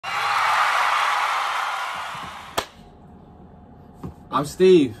I'm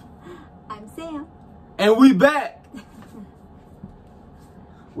Steve. I'm Sam. And we back.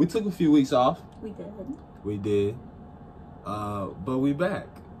 We took a few weeks off. We did. We did. But we back.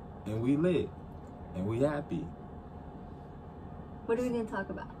 And we lit. And we happy. What are we going to talk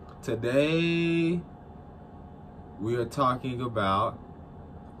about? Today, we are talking about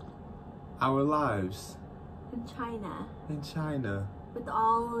our lives. In China. In China. With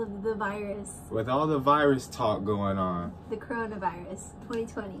all of the virus. With all the virus talk going on. The coronavirus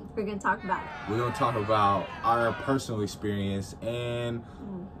 2020. We're going to talk about it. We're going to talk about our personal experience and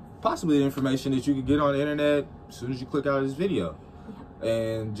possibly the information that you can get on the internet as soon as you click out of this video. Yeah.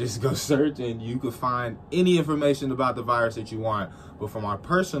 And just go search and you can find any information about the virus that you want. But from our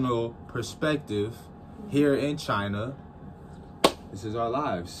personal perspective here in China, this is our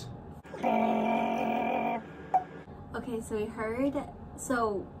lives. Okay, so we heard,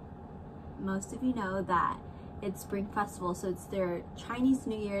 so most of you know that it's Spring Festival, so it's their Chinese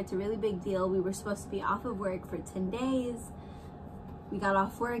New Year. It's a really big deal. We were supposed to be off of work for 10 days. We got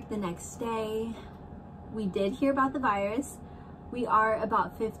off work the next day. We did hear about the virus. We are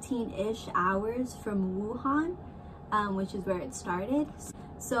about 15-ish hours from Wuhan, which is where it started.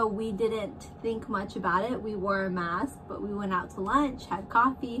 So we didn't think much about it. We wore a mask, but we went out to lunch, had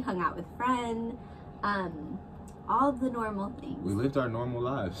coffee, hung out with friends, all of the normal things. We lived our normal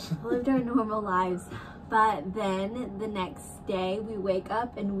lives. Lived our normal lives. But then the next day we wake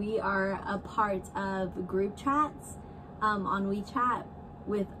up and we are a part of group chats on WeChat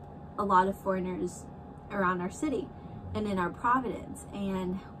with a lot of foreigners around our city and in our province,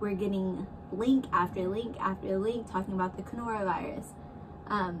 and we're getting link after link after link talking about the coronavirus,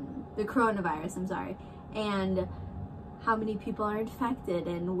 I'm sorry, and how many people are infected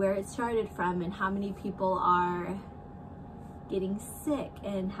and where it started from and how many people are getting sick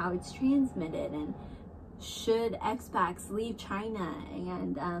and how it's transmitted and should expats leave China,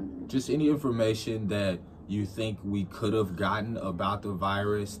 and just any information that you think we could have gotten about the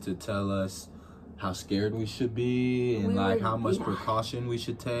virus to tell us how scared we should be and how much precaution we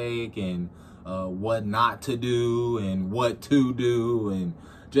should take and what not to do and what to do, and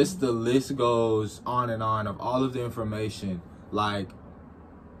just the list goes on and on of all of the information,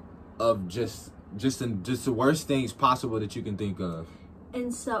 of just the worst things possible that you can think of.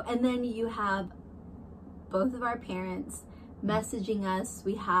 And then you have both of our parents messaging us.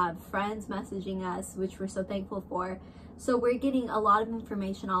 We have friends messaging us, which we're so thankful for. So we're getting a lot of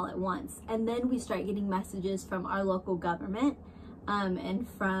information all at once. And then we start getting messages from our local government, and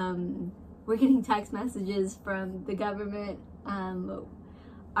we're getting text messages from the government.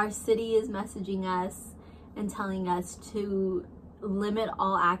 Our city is messaging us and telling us to limit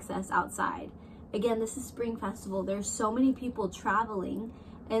all access outside. Again, this is Spring Festival. There's so many people traveling,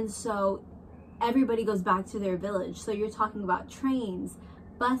 and so everybody goes back to their village. So you're talking about trains,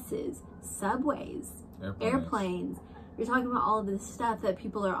 buses, subways, airplanes. You're talking about all of this stuff that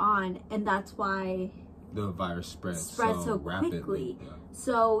people are on, and that's why the virus spreads so rapidly. Yeah.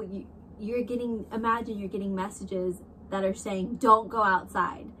 So imagine you're getting messages that are saying, don't go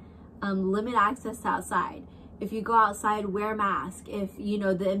outside, limit access to outside. If you go outside, wear a mask. If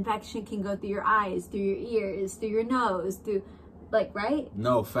the infection can go through your eyes, through your ears, through your nose, through right?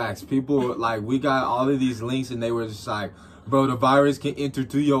 No, facts. People we got all of these links and they were just like, bro, the virus can enter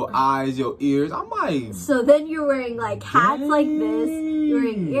through your eyes, your ears. I'm like, so then you're wearing hats like this, you're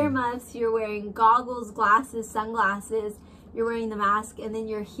wearing earmuffs, you're wearing goggles, glasses, sunglasses, you're wearing the mask, and then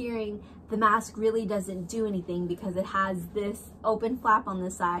you're hearing the mask really doesn't do anything because it has this open flap on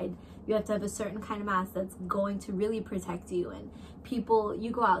the side. You have to have a certain kind of mask that's going to really protect you. And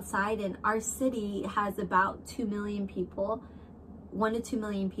you go outside, and our city has about 2 million people, 1 to 2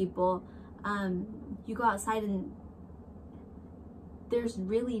 million people. You go outside and there's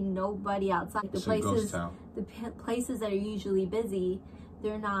really nobody outside. The places that are usually busy,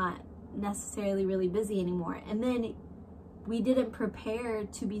 they're not necessarily really busy anymore. And then we didn't prepare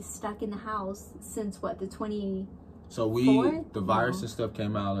to be stuck in the house since what, the 24th? So the virus and stuff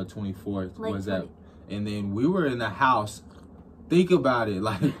came out on the 24th. And then we were in the house. Think about it.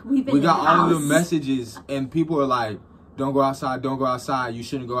 We got all of the messages and people are like, don't go outside, don't go outside, you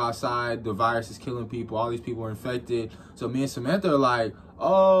shouldn't go outside, the virus is killing people, all these people are infected. So me and Samantha are like,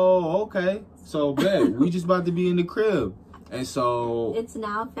 oh, okay. So bet, we just about to be in the crib. And so it's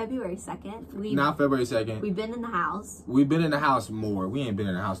now February 2nd. We've been in the house. We've been in the house more. We ain't been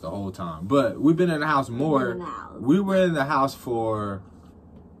in the house the whole time, but we've been in the house more. We were in the house for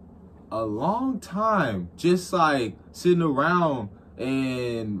a long time, just sitting around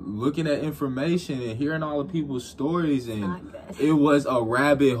and looking at information and hearing all the people's stories, and it was a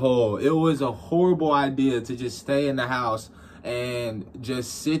rabbit hole. It was a horrible idea to just stay in the house and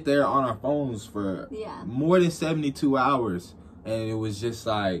just sit there on our phones for more than 72 hours. And it was just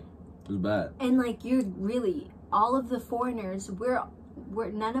like, it was bad. And like, you're really, all of the foreigners, we're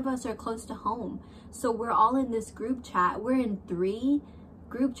none of us are close to home. So we're all in this group chat. We're in 3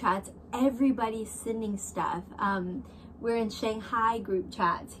 group chats. Everybody's sending stuff. We're in Shanghai group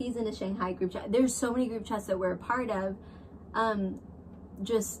chats. He's in a Shanghai group chat. There's so many group chats that we're a part of.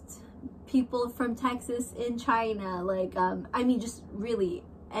 Just people from Texas in China. Like, I mean, just really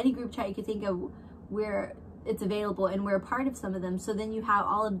any group chat you could think of where it's available, and we're a part of some of them. So then you have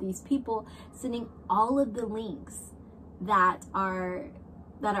all of these people sending all of the links that are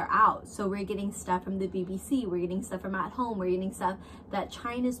out. So we're getting stuff from the BBC, we're getting stuff from At Home, we're getting stuff that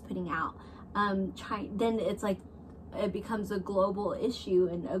China's putting out. Then it's like, it becomes a global issue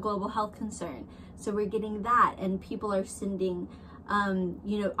and a global health concern. So we're getting that, and people are sending,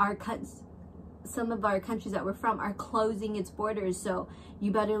 you know, some of our countries that we're from are closing its borders, so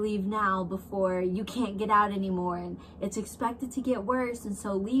you better leave now before you can't get out anymore, and it's expected to get worse, and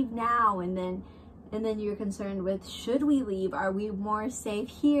so leave now. And then you're concerned with, should we leave? Are we more safe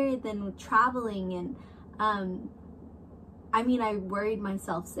here than traveling? And I mean, I worried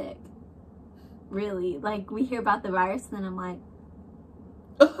myself sick, really. Like, we hear about the virus, and then I'm like,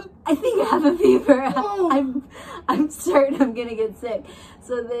 I think I have a fever. I'm certain I'm gonna get sick.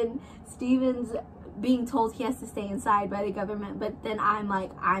 So then Steven's being told he has to stay inside by the government, but then I'm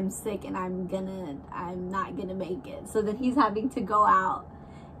like, I'm sick and I'm not gonna make it. So then he's having to go out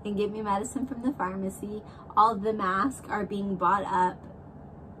and get me medicine from the pharmacy. All of the masks are being bought up.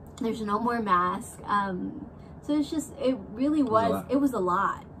 There's no more masks. So it's just, it really was, it was a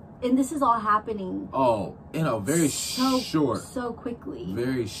lot. And this is all happening. Oh, in a very so quickly.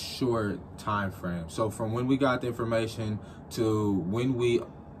 Very short time frame. So from when we got the information to when we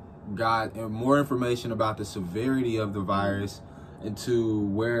got more information about the severity of the virus, and to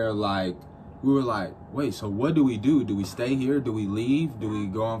where, like, we were like, wait, so what do we do? Do we stay here? Do we leave? Do we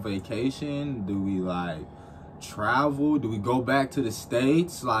go on vacation? Do we, like, travel? Do we go back to the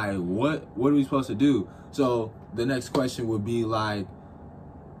States? Like, what are we supposed to do? So the next question would be like,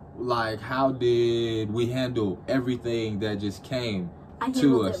 how did we handle everything that just came to us? I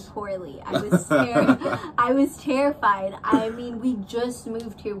handled it poorly. I was terrified. I mean, we just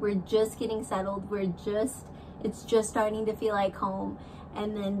moved here. We're just getting settled. It's just starting to feel like home.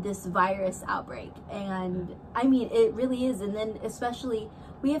 And then this virus outbreak. And I mean, it really is. And then especially,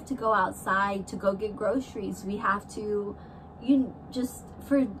 we have to go outside to go get groceries. We have to,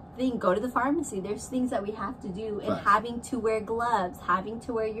 go to the pharmacy. There's things that we have to do. And having to wear gloves, having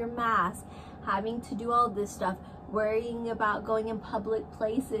to wear your mask, having to do all this stuff, worrying about going in public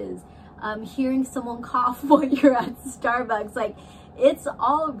places, hearing someone cough while you're at Starbucks. Like, it's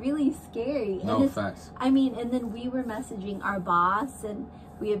all really scary. No, facts. I mean, and then we were messaging our boss, and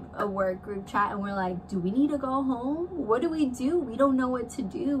we have a work group chat, and we're like, do we need to go home? What do? We don't know what to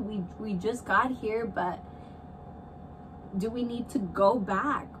do. We just got here, but do we need to go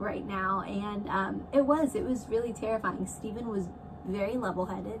back right now? And it was really terrifying. Steven was very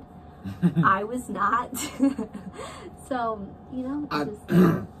level-headed. I was not. So,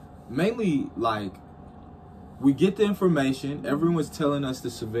 mainly, like, we get the information, everyone's telling us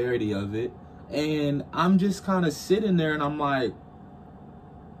the severity of it, and I'm just kind of sitting there, and I'm like,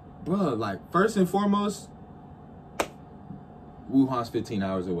 bro, like, first and foremost, Wuhan's 15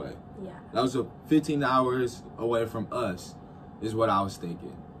 hours away. Yeah. That was 15 hours away from us, is what I was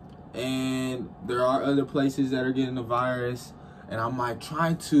thinking. And there are other places that are getting the virus, and I'm like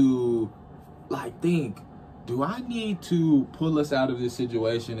trying to, like, think, do I need to pull us out of this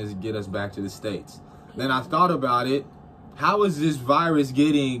situation and get us back to the States? Then I thought about it. How is this virus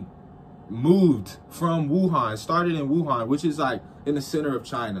getting moved from Wuhan? It started in Wuhan, which is like in the center of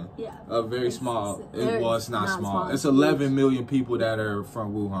China. Yeah. Very small. It's not small. It's 11 million people that are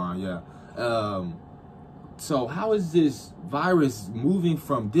from Wuhan. Yeah. So how is this virus moving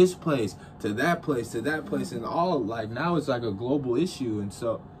from this place to that place to that place, and all, like, now it's like a global issue? And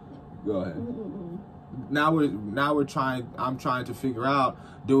so, go ahead. Now I'm trying to figure out,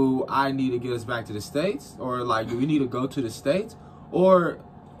 do I need to get us back to the States? Or, like, do we need to go to the States? Or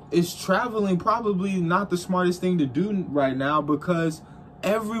is traveling probably not the smartest thing to do right now, because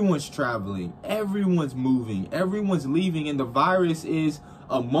everyone's traveling, everyone's moving, everyone's leaving, and the virus is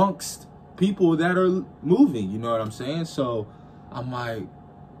amongst people that are moving, you know what I'm saying? So I'm like,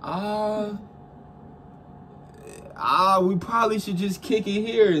 we probably should just kick it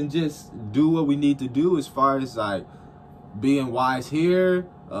here and just do what we need to do as far as, like, being wise here,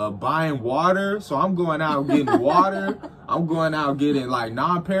 buying water. So I'm going out getting water. I'm going out getting, like,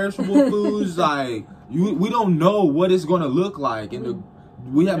 non-perishable foods, like we don't know what it's going to look like, and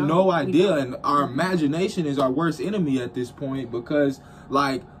we have no idea, and our imagination is our worst enemy at this point, because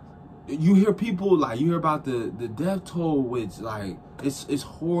like you hear people, like you hear about the death toll, which like it's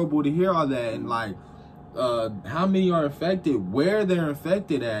horrible to hear all that, and like how many are infected, where they're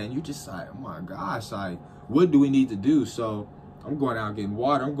infected at, and you're just like, oh my gosh, like what do we need to do? So I'm going out getting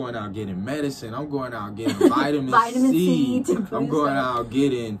water, I'm going out getting medicine, I'm going out getting vitamin C, I'm going out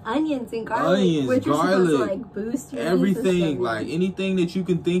getting onions and garlic, which are supposed to like boost your everything, like anything that you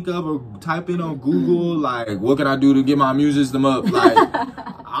can think of, or type in on Google, like what can I do to get my immune system up? Like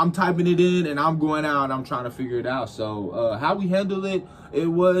I'm typing it in and I'm going out and I'm trying to figure it out. So how we handled it, it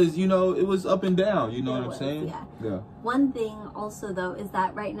was, you know, it was up and down, you know what I'm saying? Yeah. One thing also though is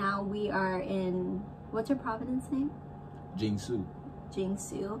that right now we are in, what's your Providence name? Jingsu.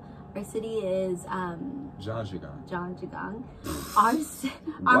 Our city is Zhangjiagang.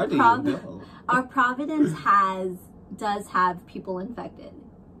 Our Providence does have people infected,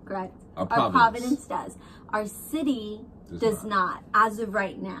 correct? Our Providence does. Our city does not as of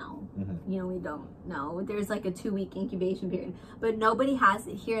right now. You know, we don't know. There's like a 2-week incubation period, but nobody has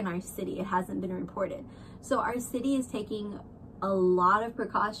it here in our city. It hasn't been reported. So our city is taking a lot of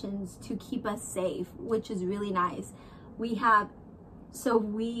precautions to keep us safe, which is really nice. We went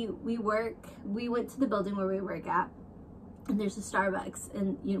to the building where we work at, and there's a Starbucks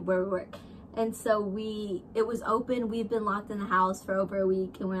and where we work, and so it was open. We've been locked in the house for over a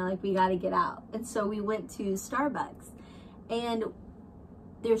week, and we're like, we got to get out. And so we went to Starbucks, and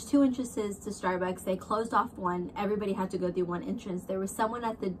there's 2 entrances to Starbucks. They closed off one. Everybody had to go through one entrance. There was someone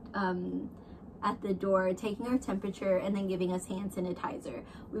at the door taking our temperature and then giving us hand sanitizer.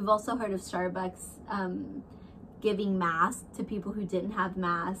 We've also heard of Starbucks giving masks to people who didn't have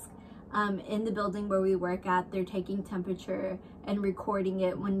masks. In the building where we work at, they're taking temperature and recording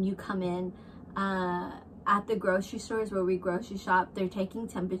it when you come in. At the grocery stores where we grocery shop, they're taking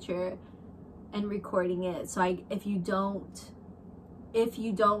temperature and recording it. So if you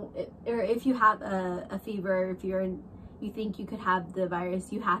have a fever, if you think you could have the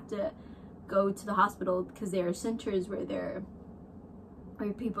virus, you have to go to the hospital, because there are centers where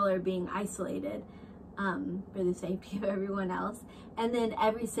people are being isolated for the safety of everyone else. And then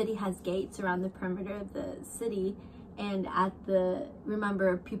every city has gates around the perimeter of the city, and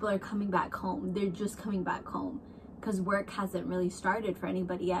remember, people are coming back home. They're just coming back home because work hasn't really started for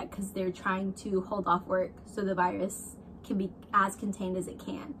anybody yet, because they're trying to hold off work so the virus can be as contained as it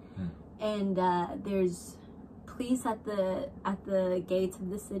can. And there's police at the gates of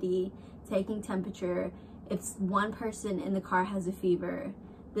the city taking temperature. If one person in the car has a fever,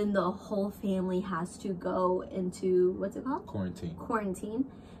 then the whole family has to go into, what's it called? Quarantine.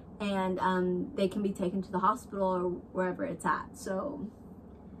 And they can be taken to the hospital or wherever it's at. So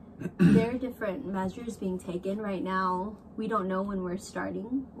there are different measures being taken right now. We don't know when we're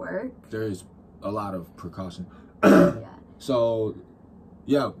starting work. There's a lot of precaution. Yeah. So,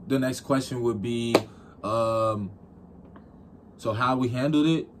 yeah, the next question would be, so how we handled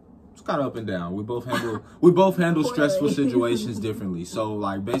it? It's kind of up and down. We both handle stressful situations differently. So,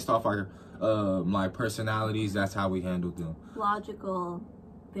 like, based off our like personalities, that's how we handled them. Logical,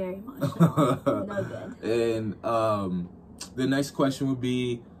 very emotional, no good. And the next question would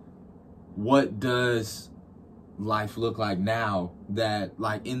be, what does life look like now, that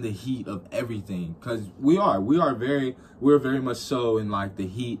like in the heat of everything? Because we're very much so in like the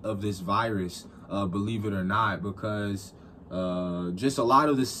heat of this virus, believe it or not, because just a lot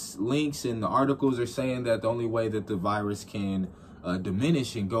of the links and the articles are saying that the only way that the virus can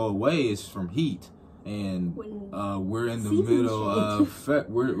diminish and go away is from heat. And we're in the middle of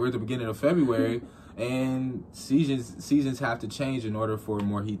we're at the beginning of February, and seasons have to change in order for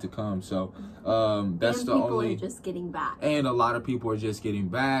more heat to come. So that's the only. People are just getting back, and a lot of people are just getting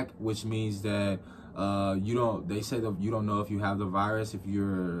back, which means that they say that you don't know if you have the virus if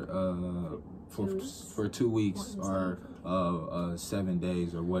you're for 2 weeks or 7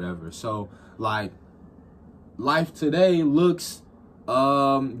 days or whatever. So like life today looks,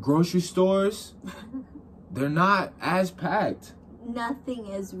 grocery stores, they're not as packed. Nothing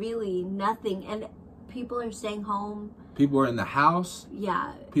is really nothing, and people are staying home. People are in the house.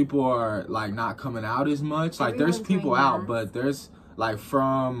 Yeah. People are like not coming out as much. Like there's people out, but there's like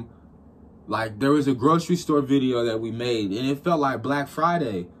there was a grocery store video that we made, and it felt like Black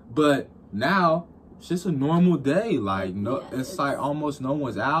Friday, but now it's just a normal day. Like it's like almost no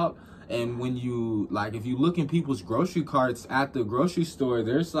one's out. And when you if you look in people's grocery carts at the grocery store,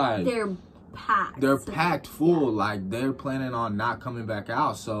 there's like they're packed full. Yeah. Like they're planning on not coming back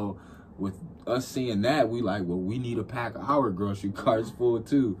out. So with us seeing that, we need to pack our grocery carts full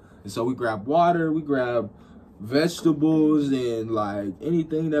too. And so we grab water, we grab vegetables, and like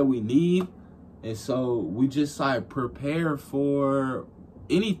anything that we need. And so we just like prepare for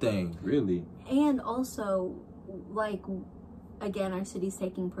anything, really. And also, like, again, our city's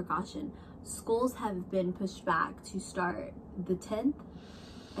taking precaution. Schools have been pushed back to start the 10th,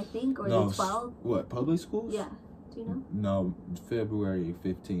 I think, or the 12th. What, public schools? Yeah. Do you know? No, February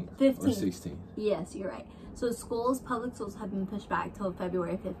 15th. Or 16th. Yes, you're right. So public schools have been pushed back till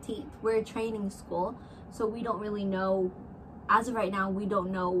February 15th. We're a training school, so we don't really know, as of right now, we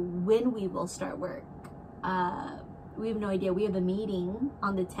don't know when we will start work. We have no idea. We have a meeting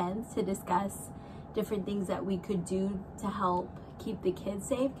on the 10th to discuss different things that we could do to help keep the kids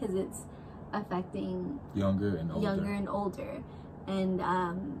safe, because it's affecting younger and older. And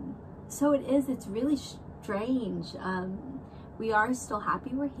so it's really strange. We are still happy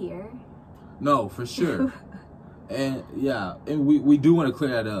we're here. No, for sure. And yeah, and we do want to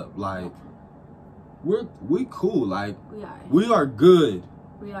clear that up. Like, we cool. Like, we are good.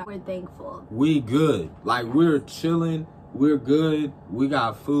 We're thankful. We good. Like, we're chilling. We're good. We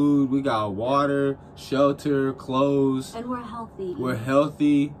got food. We got water, shelter, clothes. And we're healthy. We're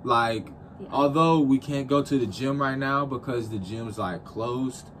healthy. Like, although we can't go to the gym right now because the gym's like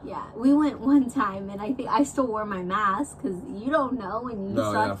closed. Yeah, we went one time, and I think I still wore my mask, because you don't know, and you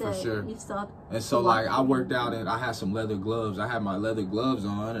still have to. For sure. You still have and so like I worked out, and I had some leather gloves. I had my leather gloves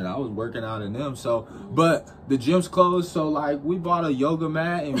on, and I was working out in them. So, but the gym's closed, so like we bought a yoga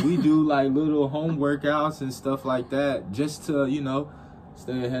mat, and we do like little home workouts and stuff like that, just to, you know,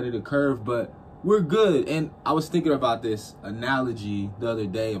 stay ahead of the curve. But we're good. And I was thinking about this analogy the other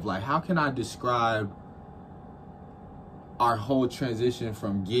day of like, how can I describe our whole transition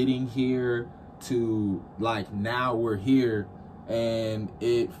from getting here to like now we're here? And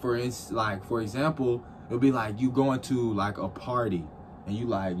it, for example, it'll be like you going to like a party, and you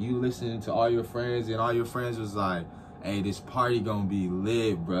listening to all your friends, and all your friends was like, hey, this party gonna be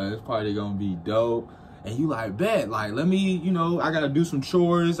lit, bro. This party gonna be dope. And you like, bet, like, let me, you know, I gotta do some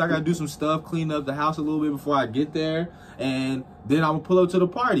chores, I gotta do some stuff, clean up the house a little bit before I get there, and then I'm gonna pull up to the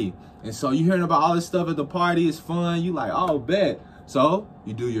party. And so you hearing about all this stuff at the party, it's fun, you like, oh, bet. So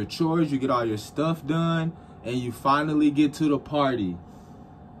you do your chores, you get all your stuff done, and you finally get to the party.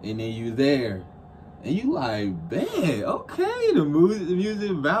 And then you there. And you like, bet, okay, the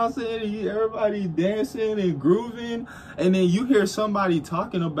music bouncing, and everybody dancing and grooving. And then you hear somebody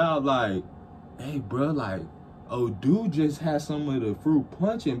talking about like, hey, bro, like, oh, dude just had some of the fruit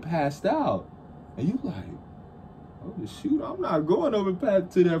punch and passed out. And you like, oh, shoot, I'm not going over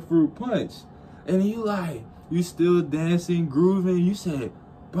to that fruit punch. And you like, you still dancing, grooving. You said,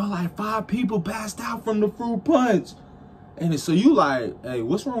 bro, like 5 people passed out from the fruit punch. And so you like, hey,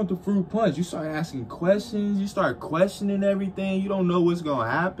 what's wrong with the fruit punch? You start asking questions. You start questioning everything. You don't know what's going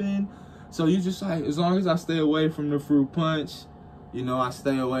to happen. So you just like, as long as I stay away from the fruit punch, you know, I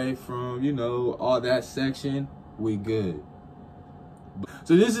stay away from, you know, all that section, we good.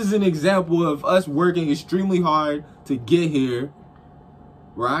 So this is an example of us working extremely hard to get here,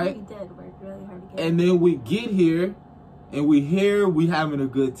 right? We did work really hard to get here. And then we get here, and we having a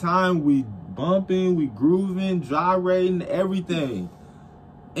good time, we bumping, we grooving, gyrating, everything.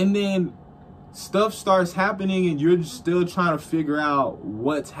 And then stuff starts happening, and you're still trying to figure out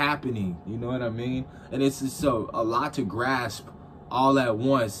what's happening, you know what I mean? And it's just a lot to grasp all at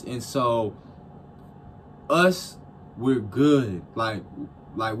once. And so we're good. Like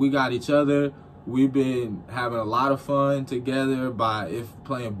we got each other. We've been having a lot of fun together by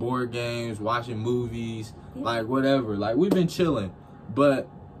playing board games, watching movies, like whatever. Like we've been chilling, but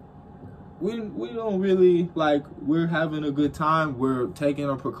we don't really, like, we're having a good time. We're taking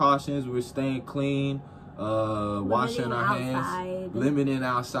our precautions. We're staying clean, washing our hands, limiting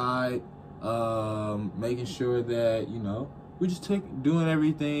outside, making sure that, you know, we just doing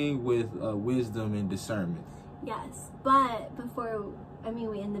everything with wisdom and discernment. Yes, but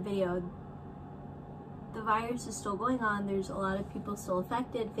we end the video, the virus is still going on. There's a lot of people still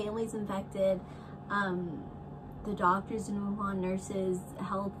affected, families infected, the doctors in Wuhan, nurses,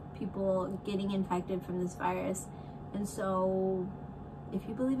 health people getting infected from this virus. And so if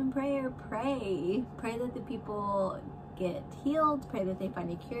you believe in prayer, pray that the people get healed, pray that they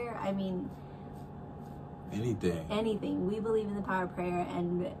find a cure. I mean, anything. We believe in the power of prayer,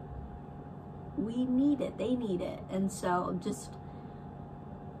 and we need it, they need it. And so just,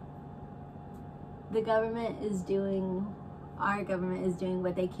 our government is doing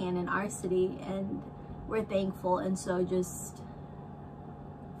what they can in our city, and we're thankful. And so we just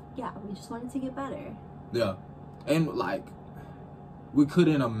wanted to get better. Yeah. And like, we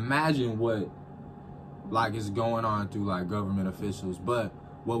couldn't imagine what like is going on through like government officials, but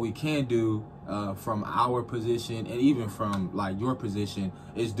what we can do from our position, and even from like your position,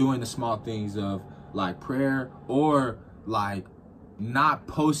 is doing the small things of like prayer, or like not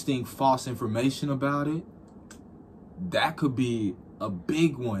posting false information about it. That could be a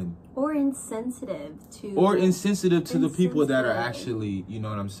big one. Or insensitive to the people that are actually, you know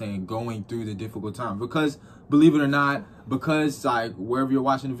what I'm saying, going through the difficult time. Because believe it or not, because like wherever you're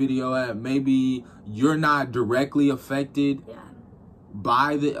watching the video at, maybe you're not directly affected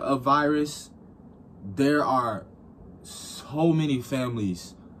by a virus. There are so many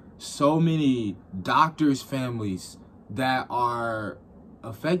families, so many doctors' families that are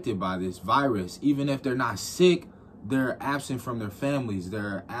affected by this virus. Even if they're not sick, they're absent from their families.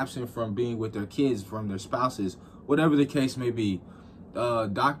 They're absent from being with their kids, from their spouses, whatever the case may be.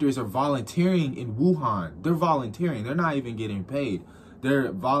 Doctors are volunteering in Wuhan. They're volunteering. They're not even getting paid.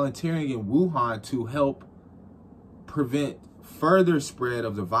 They're volunteering in Wuhan to help prevent further spread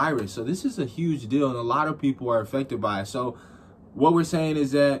of the virus. So this is a huge deal, and a lot of people are affected by it. So what we're saying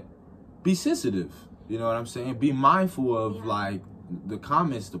is that be sensitive. You know what I'm saying? Be mindful of like the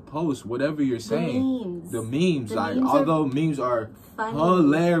comments, the posts, whatever you're saying. The memes. Like, although memes are funny,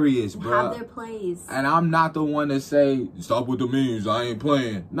 hilarious, bro. Have their place. And I'm not the one to say, stop with the memes, I ain't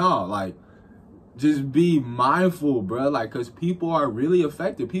playing. No, like, just be mindful, bro. Like, because people are really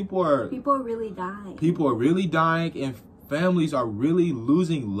affected. People are really dying. People are really dying, and families are really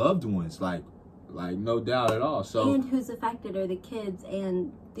losing loved ones. Like no doubt at all. So, and who's affected are the kids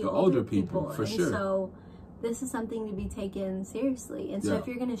and the older people, for sure. So this is something to be taken seriously. And so if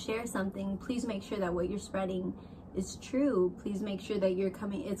you're going to share something, please make sure that what you're spreading is true. Please make sure that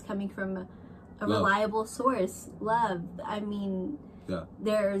it's coming from a reliable source. Love. I mean,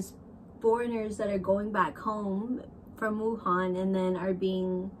 there's foreigners that are going back home from Wuhan and then are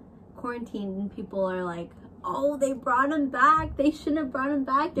being quarantined, and people are like, oh, they brought them back. They shouldn't have brought them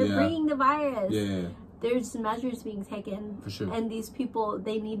back. They're bringing the virus. Yeah. There's measures being taken. For sure. And these people,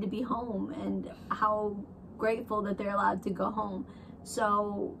 they need to be home. And how grateful that they're allowed to go home.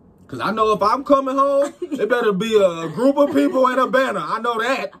 So, because I know if I'm coming home, it better be a group of people and a banner. I know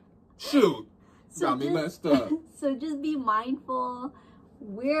that. Shoot. So got me messed up. So just be mindful.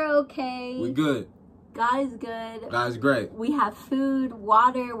 We're okay. We're good. God is good. God is great. We have food,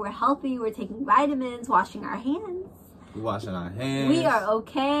 water. We're healthy. We're taking vitamins, washing our hands. We're washing our hands. We are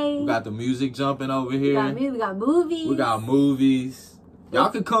okay. We got the music jumping over here. We got movies. We got movies. Y'all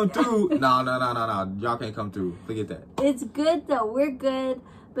can come through. No. Y'all can't come through. Forget that. It's good though. We're good.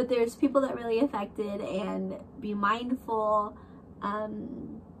 But there's people that really affected, and be mindful.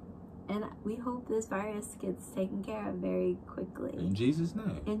 And we hope this virus gets taken care of very quickly. In Jesus'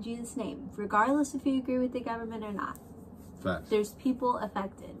 name. In Jesus' name. Regardless if you agree with the government or not. Facts. There's people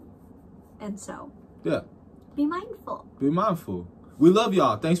affected. And so. Yeah. Be mindful. Be mindful. We love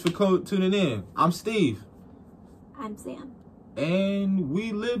y'all. Thanks for tuning in. I'm Steve. I'm Sam. And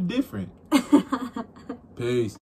we live different. Peace.